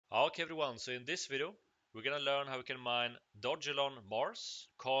Okay everyone, so in this video we're gonna learn how we can mine Dogelon Mars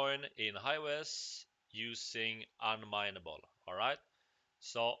coin in HiveOS using UnMineable. Alright,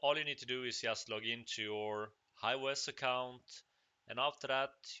 so all you need to do is just log into your HiveOS account, and after that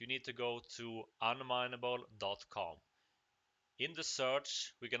you need to go to unmineable.com. In the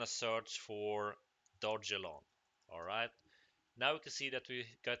search we're gonna search for Dogelon. Alright, now we can see that we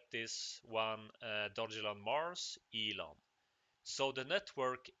got this one Dogelon Mars ELON. So the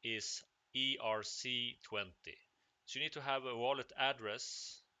network is ERC20. So you need to have a wallet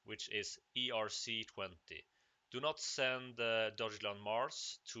address which is ERC20. Do not send Dogelon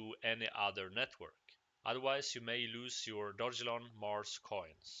Mars to any other network. Otherwise you may lose your Dogelon Mars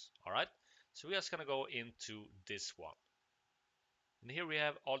coins. Alright, so we're just gonna go into this one. And here we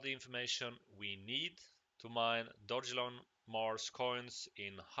have all the information we need to mine Dogelon Mars coins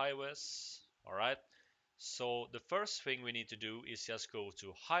in HiveOS. Alright, so the first thing we need to do is just go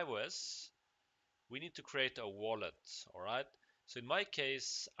to HiveOS. We need to create a wallet, alright? So in my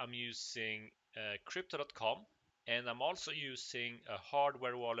case, I'm using crypto.com, and I'm also using a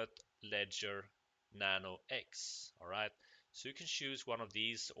hardware wallet, Ledger Nano X, alright? So you can choose one of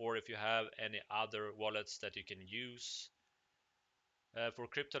these, or if you have any other wallets that you can use. For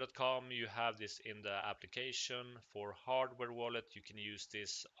crypto.com, you have this in the application. For hardware wallet, you can use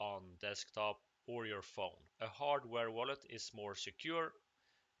this on desktop or your phone. A hardware wallet is more secure,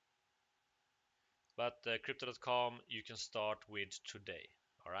 but crypto.com you can start with today.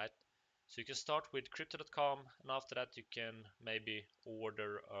 Alright, so you can start with crypto.com, and after that you can maybe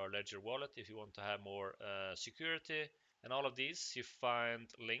order a Ledger wallet if you want to have more security. And all of these you find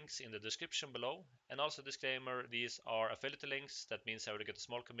links in the description below. And also disclaimer, these are affiliate links. That means I will get a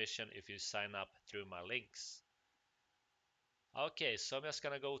small commission if you sign up through my links. Okay, so I'm just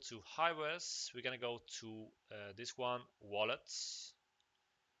gonna go to HiveOS. We're gonna go to this one, wallets.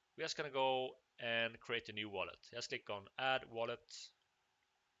 We're just gonna go and create a new wallet. Just click on add wallet,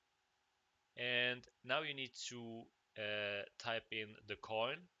 and now you need to type in the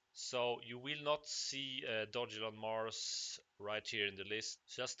coin. So you will not see Dogelon Mars right here in the list.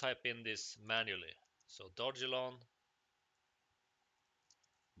 So just type in this manually. So Dogelon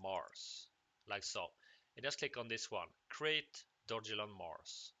Mars, like so. And just click on this one, create Dogelon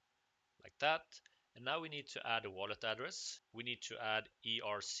Mars, like that. And now we need to add a wallet address. We need to add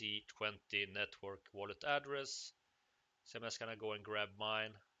ERC20 network wallet address. So I'm just gonna go and grab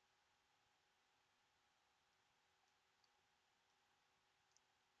mine.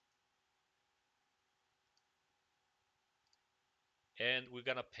 And we're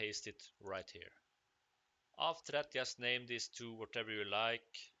gonna paste it right here. After that, just name this to whatever you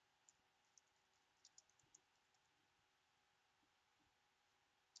like.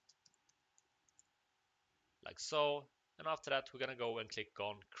 Like so. And after that, we're gonna go and click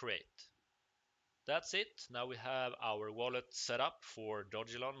on create. That's it. Now we have our wallet set up for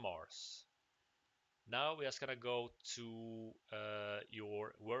Dogelon Mars. Now we're just gonna go to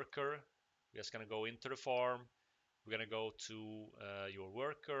your worker. We're just gonna go into the farm. We're gonna go to your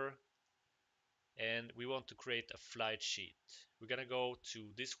worker, and we want to create a flight sheet. We're gonna go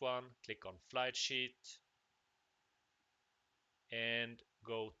to this one, click on flight sheet, and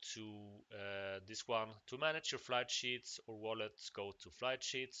go to this one. To manage your flight sheets or wallets, go to flight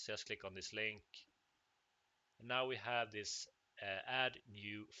sheets. Just click on this link. And now we have this add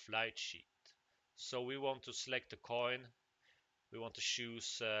new flight sheet. So we want to select the coin. We want to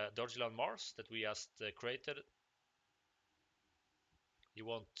choose Dogelon Mars that we just created. You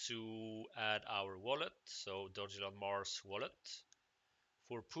want to add our wallet, so Dogelon Mars wallet.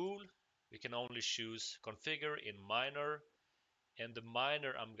 For pool, we can only choose configure in miner, and the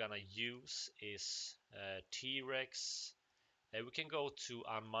miner I'm gonna use is T-Rex. We can go to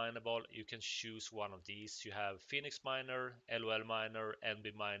UnMineable. You can choose one of these. You have Phoenix Miner, LOL Miner,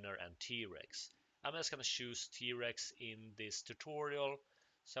 NB Miner, and T-Rex. I'm just gonna choose T-Rex in this tutorial,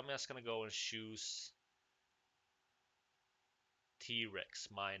 so I'm just gonna go and choose T-Rex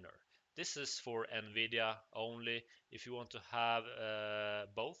Miner. This is for NVIDIA only. If you want to have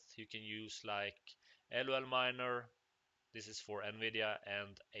both, you can use like LOL Miner. This is for NVIDIA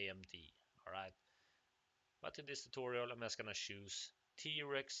and AMD. Alright. But in this tutorial, I'm just gonna choose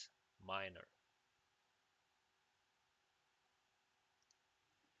T-Rex Miner.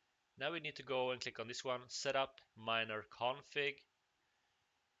 Now we need to go and click on this one, Setup Miner Config.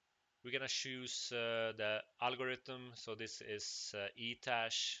 We're gonna choose the algorithm. So this is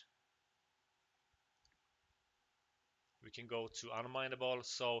ETASH. We can go to UnMineable.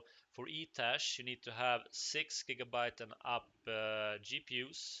 So for ETASH, you need to have 6 GB and up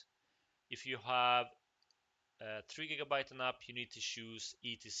GPUs. If you have 3 gigabyte and up, you need to choose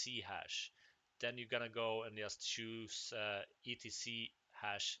etc hash. Then you're gonna go and just choose etc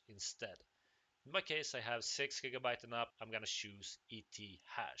hash instead. In my case, I have 6 gigabyte and up. I'm gonna choose ET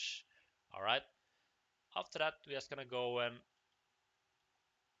hash. All right. After that, we're just gonna go and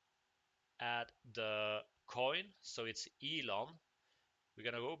add the coin. So it's ELON. We're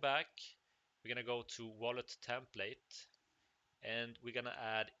gonna go back. We're gonna go to wallet template, and we're gonna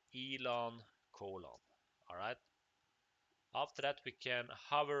add ELON colon. All right. After that, we can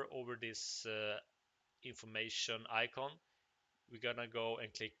hover over this information icon. We're gonna go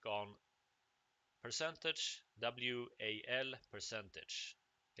and click on percentage WAL percentage.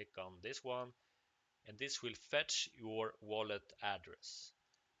 Click on this one, and this will fetch your wallet address.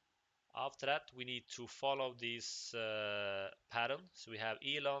 After that, we need to follow this pattern. So we have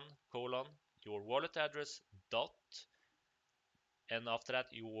ELON colon your wallet address dot, and after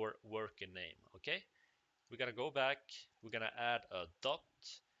that your worker name. Okay, we're gonna go back. We're gonna add a dot.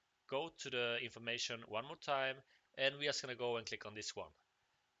 Go to the information one more time, and we're just gonna go and click on this one.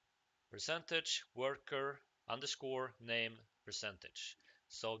 Percentage worker underscore name percentage.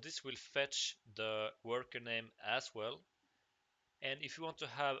 So this will fetch the worker name as well. And if you want to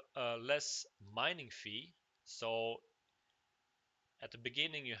have a less mining fee, so at the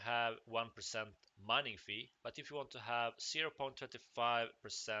beginning you have 1% mining fee, but if you want to have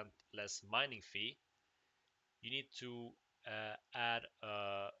 0.25% less mining fee, you need to add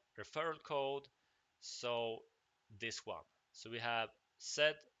a referral code. So this one. So we have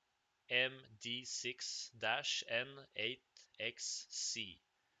said MD6-N8XC.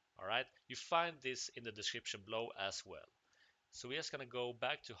 All right, you find this in the description below as well. So we're just gonna go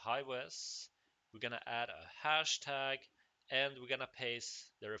back to HiveOS. We're gonna add a hashtag, and we're gonna paste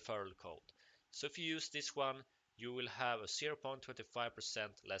the referral code. So if you use this one, you will have a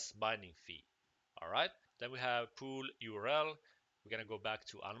 0.25% less binding fee. All right. Then we have pool URL. We're gonna go back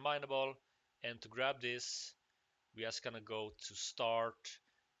to UnMineable, and to grab this, we're just gonna go to start,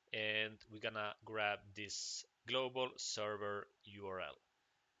 and we're gonna grab this global server URL.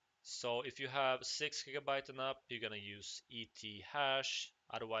 So if you have 6 gigabyte and up, you're gonna use ET hash,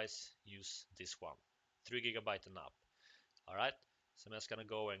 otherwise use this one, 3 gigabyte and up. All right, so I'm just gonna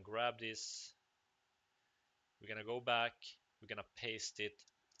go and grab this. We're gonna go back, we're gonna paste it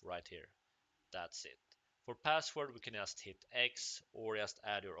right here. That's it. For password, we can just hit X or just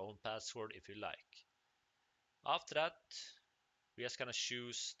add your own password if you like. After that, we're just gonna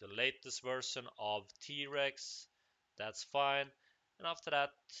choose the latest version of T-Rex. That's fine. And after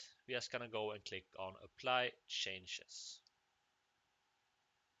that, we're just gonna go and click on apply changes.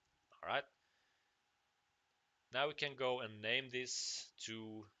 All right. Now we can go and name this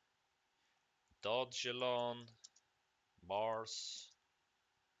to Dogelon Mars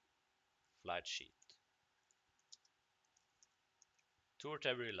flight sheet. To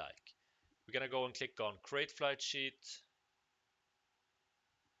whatever you like. We're gonna go and click on create flight sheet,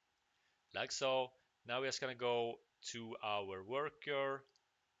 like so. Now we're just gonna go to our worker.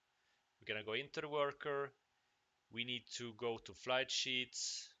 We're gonna go into the worker. We need to go to flight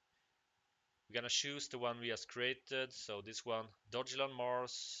sheets. We're gonna choose the one we just created. So this one, Dogelon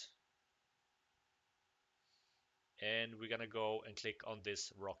Mars. And we're gonna go and click on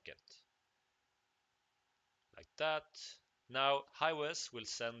this rocket. Like that. Now HiveOS will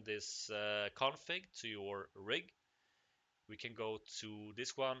send this config to your rig. We can go to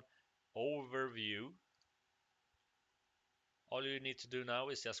this one, overview. All you need to do now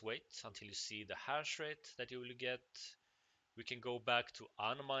is just wait until you see the hash rate that you will get. We can go back to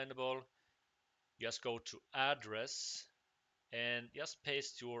UnMineable. Just go to address and just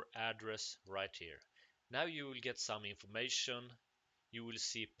paste your address right here. Now you will get some information. You will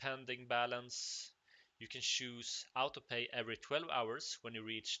see pending balance. You can choose auto pay every 12 hours when you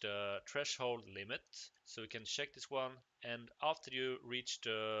reach the threshold limit. So you can check this one, and after you reach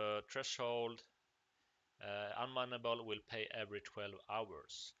the threshold, UnMineable will pay every 12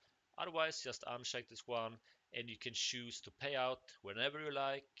 hours. Otherwise, just uncheck this one, and you can choose to pay out whenever you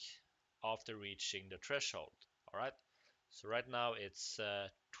like after reaching the threshold. All right. So right now it's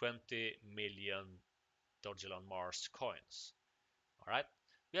 20 million Dogelon Mars coins. All right.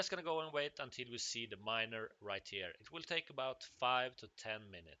 We're just gonna go and wait until we see the miner right here. It will take about 5 to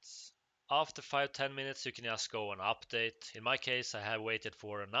 10 minutes. After 5-10 minutes, you can just go and update. In my case, I have waited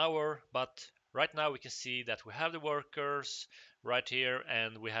for an hour, but right now we can see that we have the workers right here,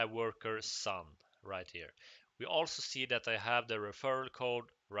 and we have worker Sun right here. We also see that I have the referral code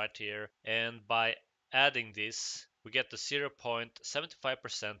right here, and by adding this, we get the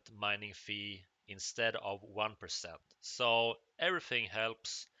 0.75% mining fee instead of 1%. So everything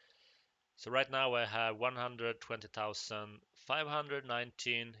helps. So right now I have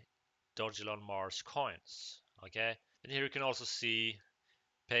 120,519 Dogelon Mars coins. Okay, and here you can also see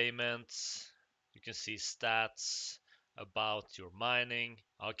payments, you can see stats about your mining.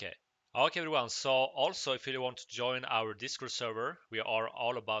 Okay everyone, so also if you want to join our Discord server, we are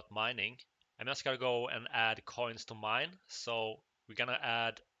all about mining. I'm just gonna go and add coins to mine. So we're gonna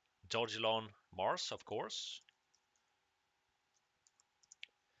add Dogelon Mars, of course,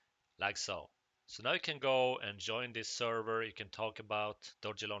 like so. So now you can go and join this server. You can talk about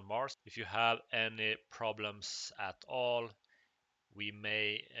Dogelon Mars. If you have any problems at all, we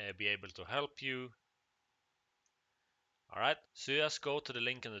may be able to help you. Alright, so you just go to the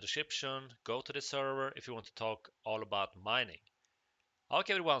link in the description, go to the server if you want to talk all about mining.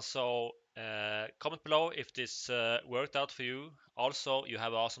 Okay everyone, so comment below if this worked out for you. Also, you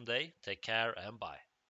have an awesome day. Take care and bye.